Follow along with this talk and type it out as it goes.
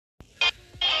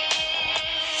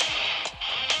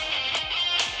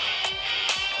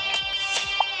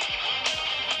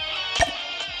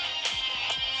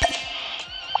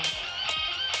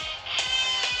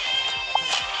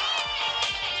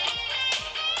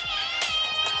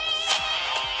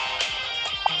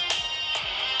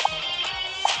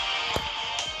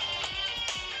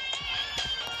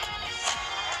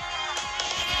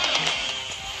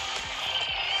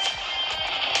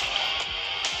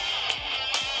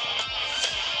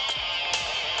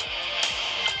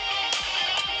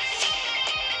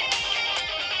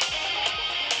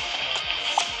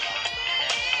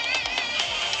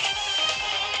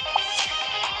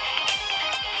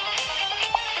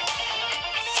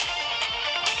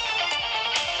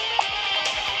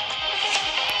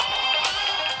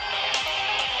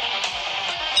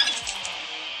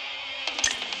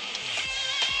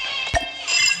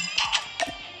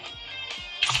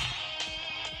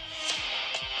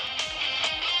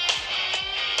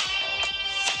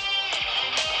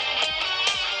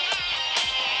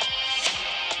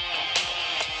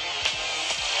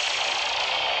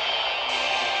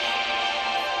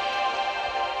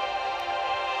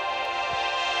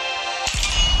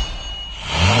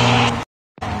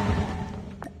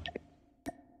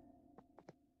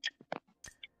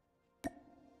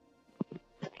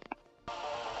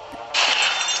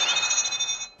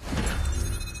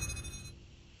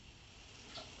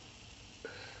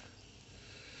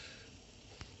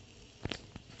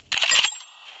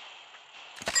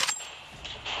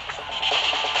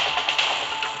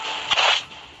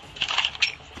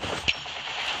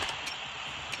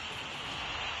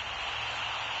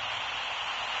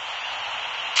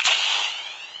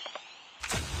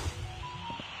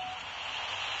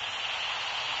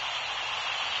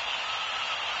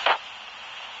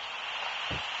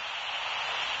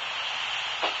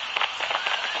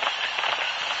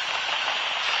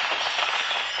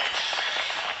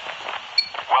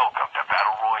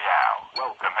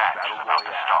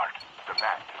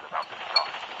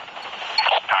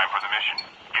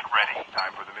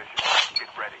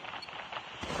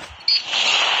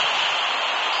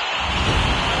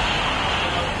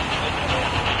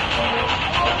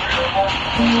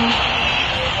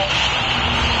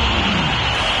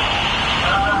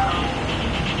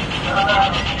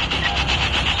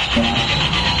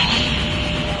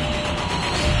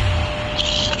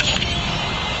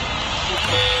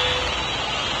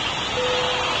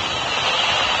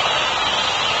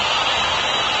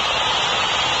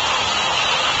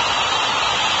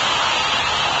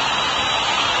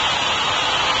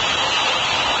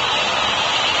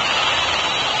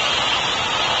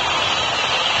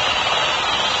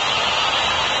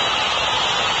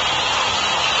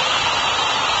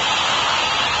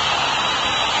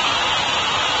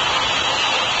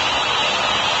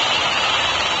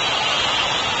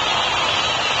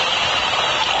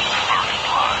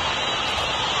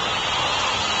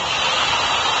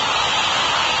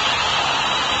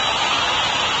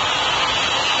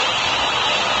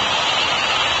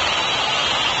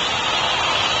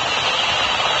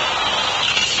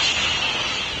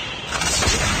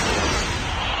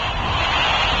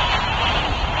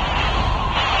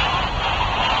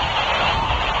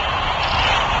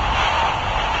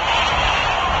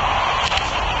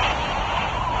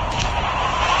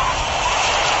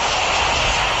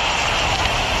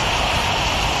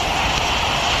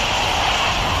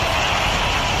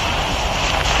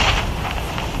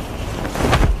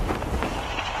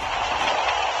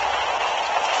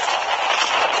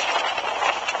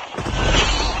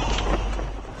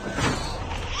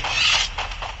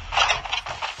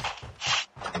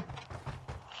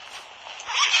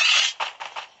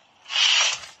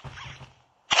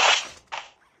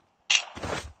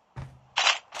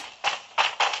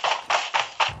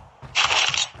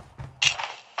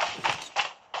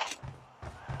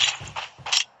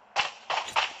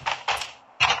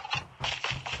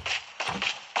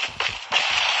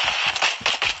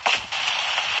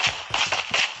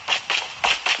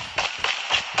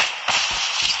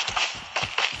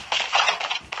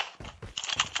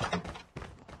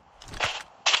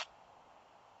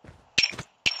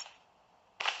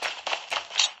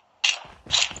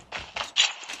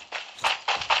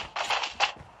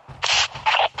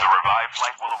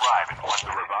The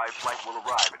revived flight will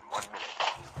arrive in 1 minute.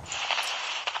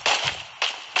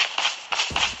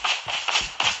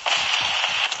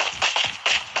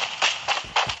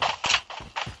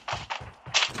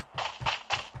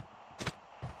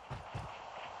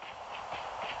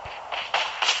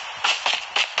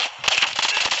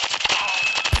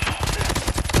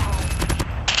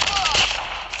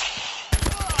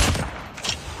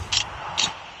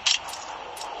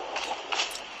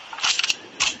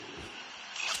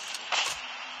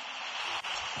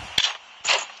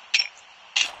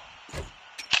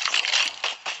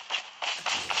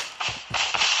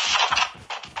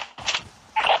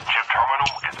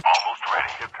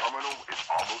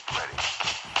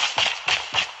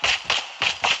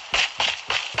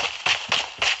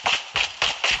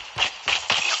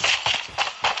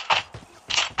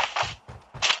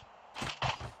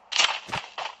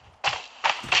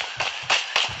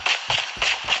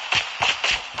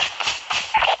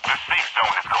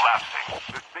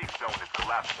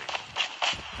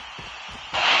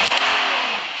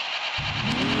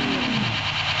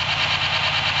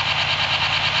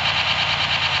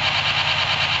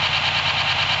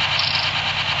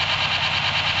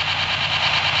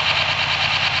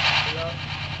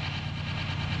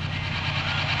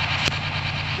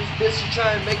 This is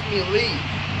trying to make me leave.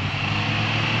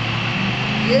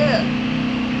 Yeah.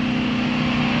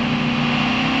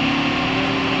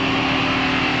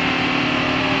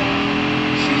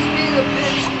 She's being a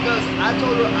bitch because I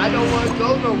told her I don't want to go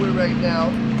nowhere right now.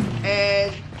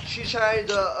 And she's trying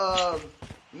to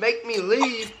make me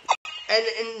leave. And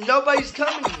nobody's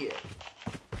coming here.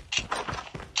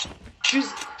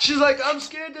 She's like, I'm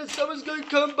scared that someone's gonna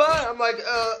come by. I'm like,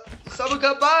 someone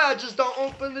come by, I just don't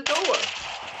open the door.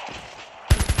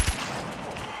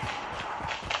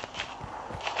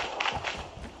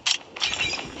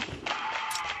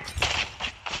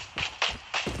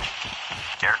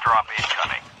 Airdrop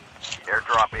incoming.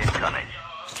 Airdrop incoming.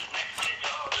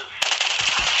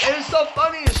 And it's so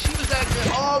funny is she was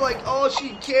acting all like, oh, she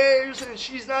cares and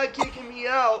she's not kicking me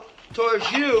out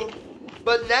towards you.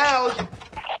 But now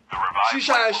she's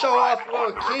trying to show off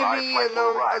little Kimmy and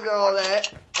all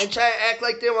that, and try to act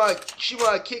like she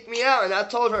want to kick me out. And I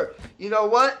told her, you know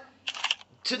what?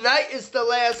 Tonight is the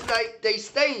last night they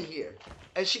staying here.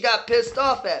 And she got pissed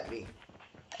off at me.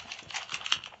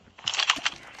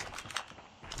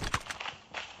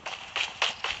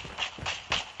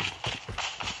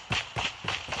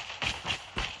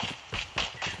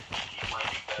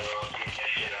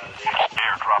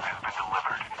 Airdrop has been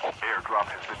delivered. Airdrop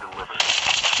has been delivered.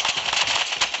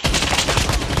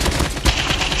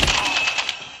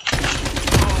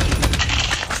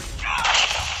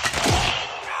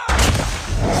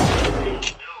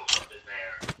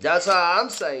 That's how I'm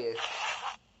saying.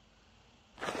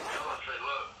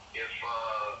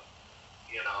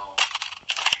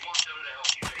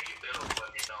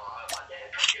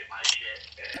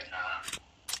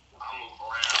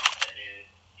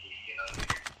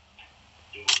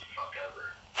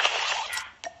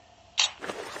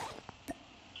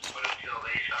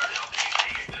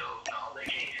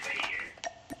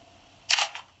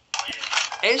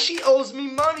 And she owes me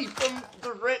money from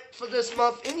the rent for this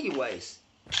month anyways.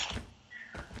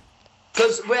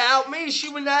 Because without me, she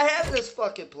would not have this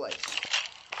fucking place.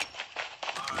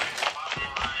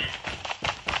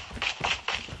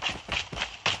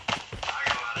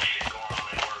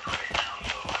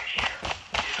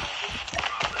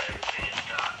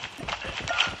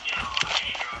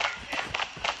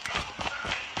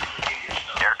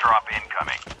 Airdrop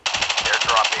incoming.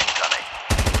 Airdrop incoming.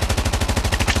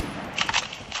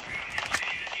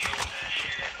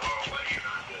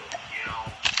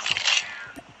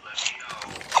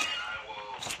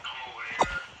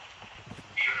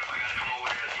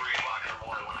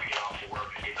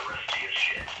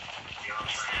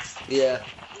 Yeah.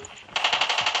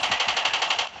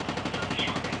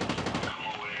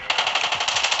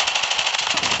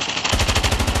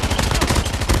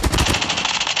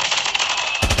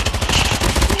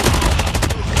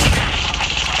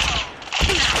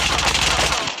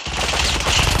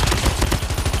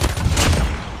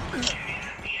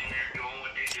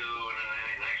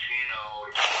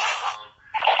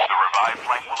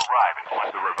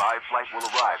 The revived flight will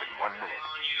arrive in 1 minute.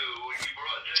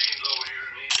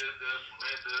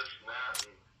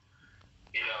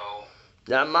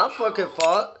 Not my fucking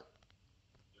fault.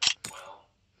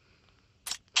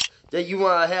 That you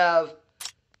want to have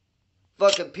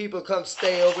fucking people come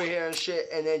stay over here and shit,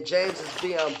 and then James is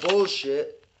being on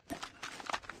bullshit.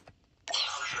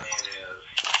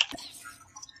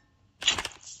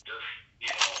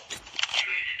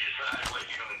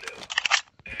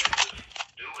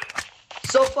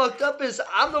 what fucked up is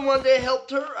I'm the one that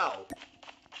helped her out.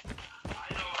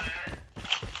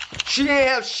 She didn't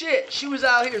have shit. She was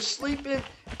out here sleeping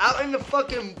out in the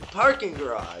fucking parking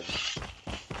garage.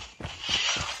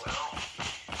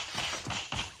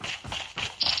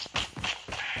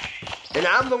 And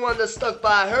I'm the one that stuck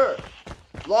by her.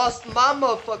 Lost my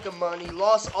motherfucking money.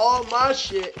 Lost all my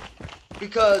shit.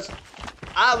 Because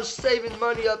I was saving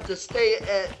money up to stay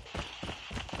at.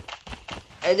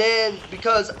 And then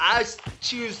because I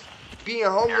choose being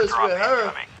homeless with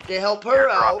her to help her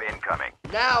out.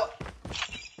 Now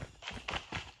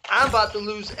I'm about to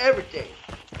lose everything.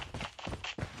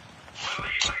 Well,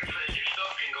 like I said, your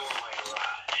stuff can go in my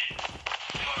garage,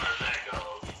 as far as that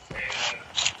goes.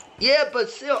 And Yeah, but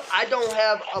still, I don't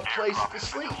have a place to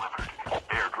sleep.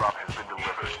 Airdrop has been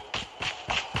delivered.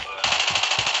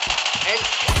 And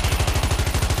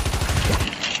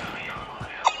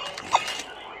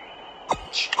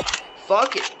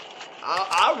fuck it.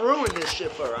 I'll ruin this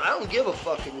shit for her. I don't give a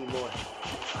fuck anymore.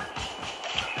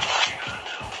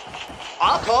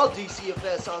 I'll call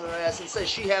DCFS on her ass and say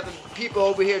she having people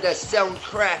over here that selling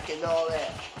crack and all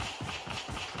that.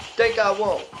 Think I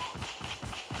won't.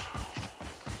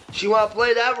 She want to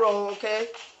play that role, okay?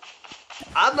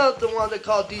 I'm not the one that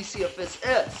called DCFS.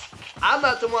 I'm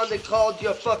not the one that called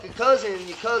your fucking cousin and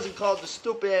your cousin called the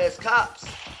stupid ass cops. The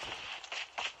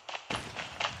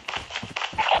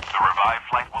revived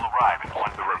flight will arrive in 1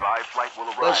 minute. The revived flight will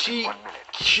arrive But in 1 minute.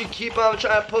 she keep on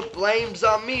trying to put blames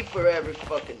on me for every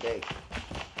fucking thing.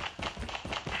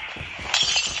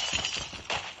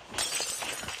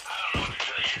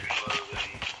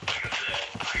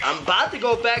 I'm about to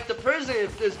go back to prison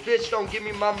if this bitch don't give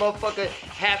me my motherfucking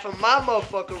half of my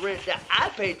motherfucking rent that I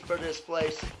paid for this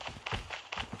place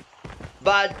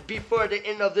before the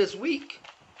end of this week.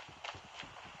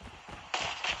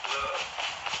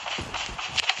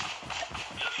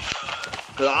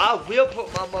 Cause I will put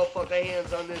my motherfucking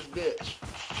hands on this bitch.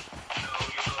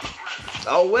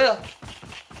 Oh well.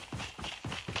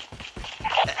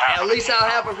 At least I'll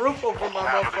have a roof over my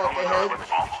motherfucking head.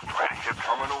 Almost ready. The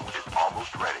terminal is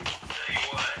almost ready.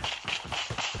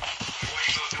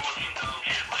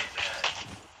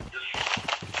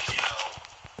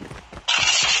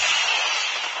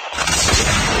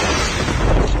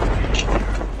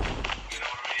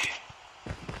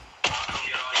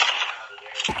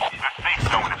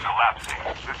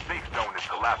 The safe zone is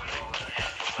collapsing.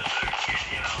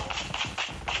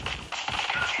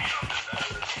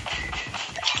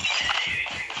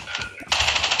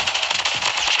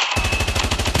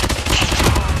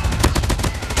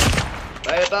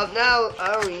 Right about now,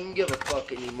 I don't even give a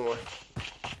fuck anymore.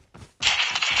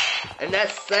 And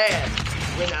that's sad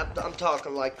when I'm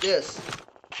talking like this. Well,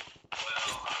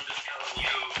 I'm just telling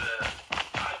you that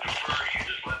I prefer you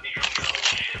just let me come get all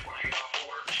this shit when I get off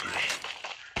work.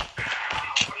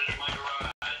 I'll put it in my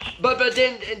garage. But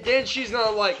then she's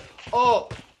gonna like, oh,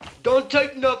 don't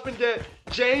take nothing that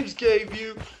James gave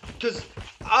you, cause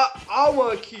I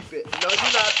want to keep it. No,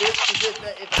 you're not, bitch. Cause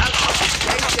if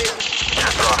James gave it,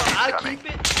 I keep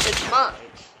it. It's mine.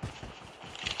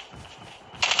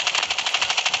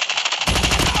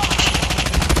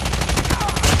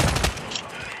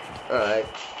 All right.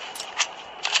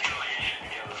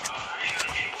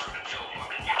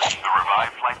 The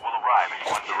revived flight will arrive in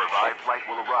 1 minute. The revived flight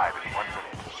will arrive in 1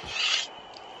 minute.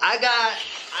 I got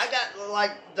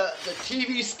like the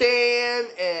TV stand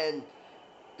and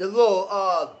the little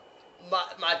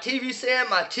my TV stand,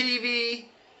 my TV,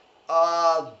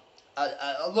 a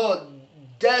little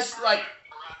desk like.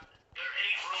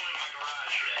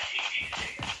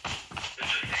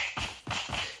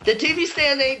 The TV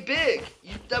stand ain't big.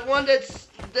 The one that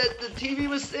the TV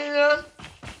was sitting on,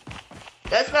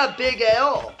 that's not big at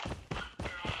all.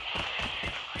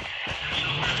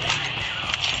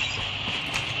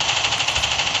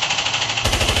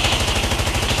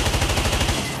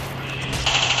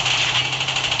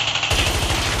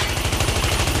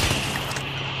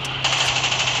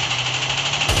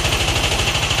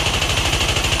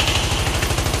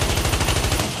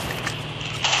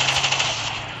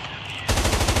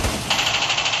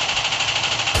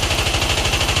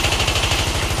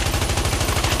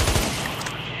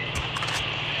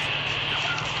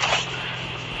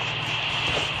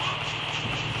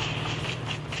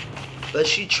 But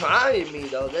she trying me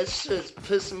though. That shit's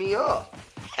pissing me off.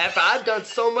 After I've done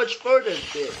so much for this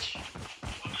bitch.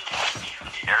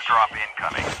 Airdrop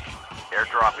incoming.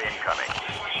 Airdrop incoming.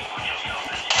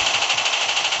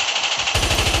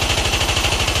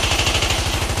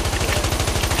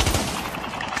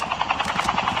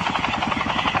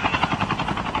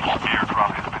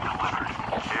 Airdrop has been delivered.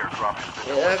 Airdrop has been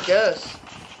delivered. Yeah, I guess.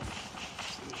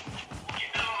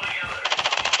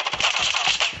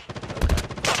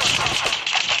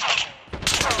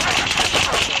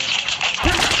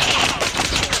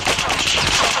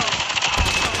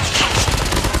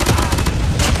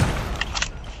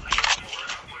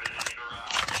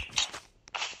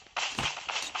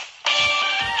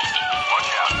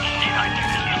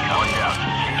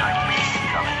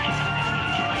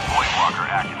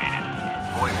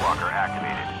 Walker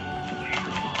activated.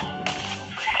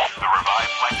 The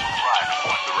revived flight will arrive.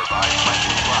 The revived flight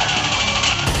will arrive.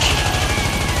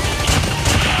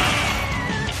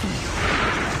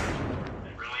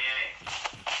 It really ain't.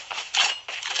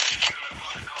 You're gonna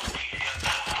fucking call DCS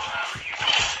or whatever you do,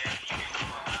 man. You get the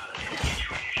fuck out of there. Get you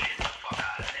and your shit the fuck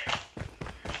out of there.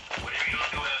 Whatever you're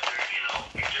gonna do after, you know,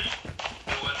 you just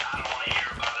do it. I don't want to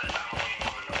hear about it. I don't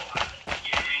even want to know about it.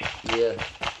 You hear me? Yeah.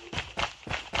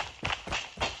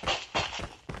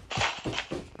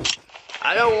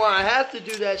 I don't want to have to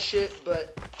do that shit,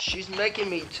 but she's making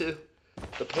me to.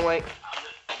 The point. I'm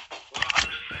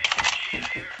just saying, she's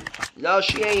here. No,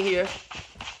 she ain't here. Ship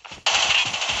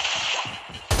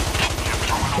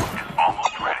terminal is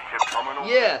almost ready. Ship terminal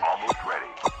Yeah. is almost ready.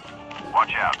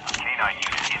 Watch out. K9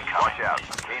 unit incoming. Watch out.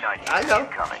 K9 unit I know.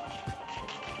 incoming.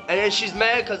 And then she's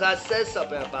mad because I said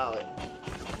something about it.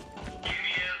 You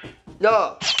is?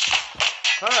 No.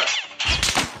 Her.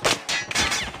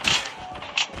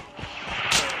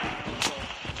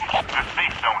 The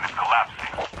space zone is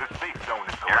collapsing. The space zone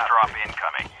is collapsing. Airdrop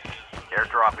incoming.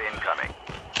 Airdrop incoming.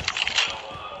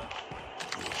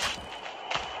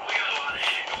 We got a lot of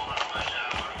shit going on right now.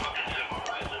 Our fucking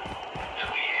supervisor that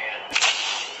we had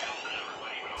helping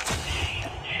everybody with all this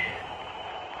shit.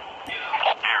 You know,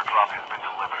 Airdrop has been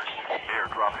delivered.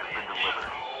 Airdrop has been shut delivered.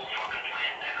 the whole fucking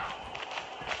plant down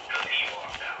because he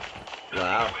walked out.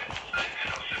 Wow.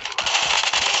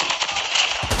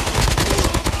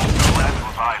 The last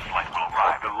revived flight will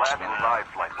arrive. The last revived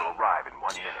flight will arrive in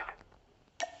 1 minute.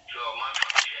 So my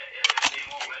fucking check, if they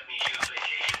won't let me use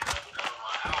vacation because of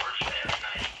my hours last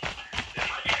night, then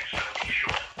my check's gonna be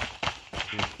short.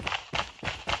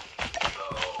 So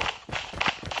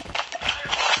I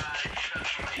am not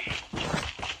exceptionally,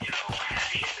 you know,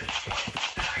 happy at this point.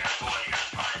 And I gotta go in here and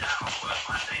find out. But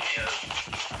my thing is,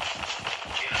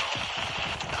 you know,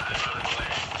 I'd rather go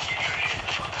ahead and get your shit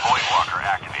the fuck out. Void Walker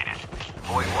activated.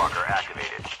 Void Walker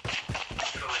activated.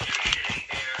 So that your shit ain't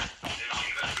there, then all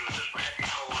you gotta do is just grab your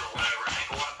code or whatever and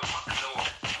go out the fucking door.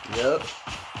 Yep.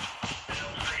 And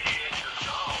don't say shit, just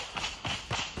go.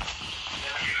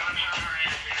 And if you're gonna turn her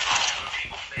in, then other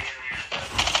people stay in there.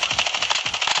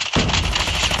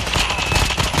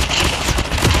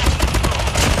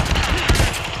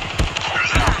 You're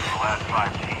down to the last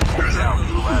 5 teams. You're down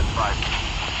to the last 5 teams.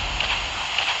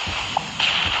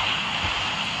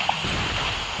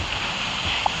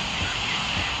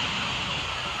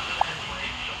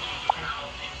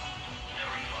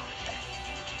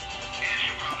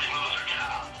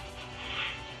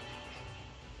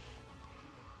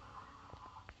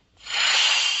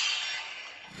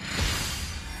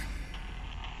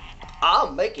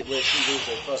 I'll make it when she loses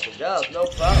her fucking job, no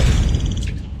problem.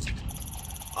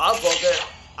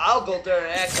 I'll go there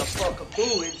and act a fucking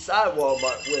fool inside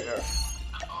Walmart with her.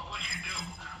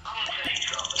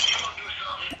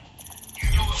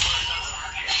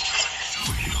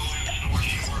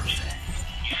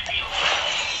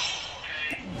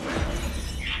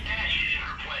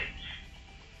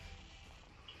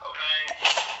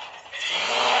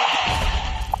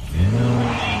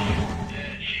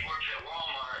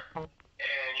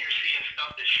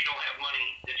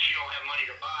 That she don't have money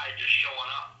to buy, just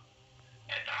showing up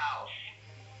at the house.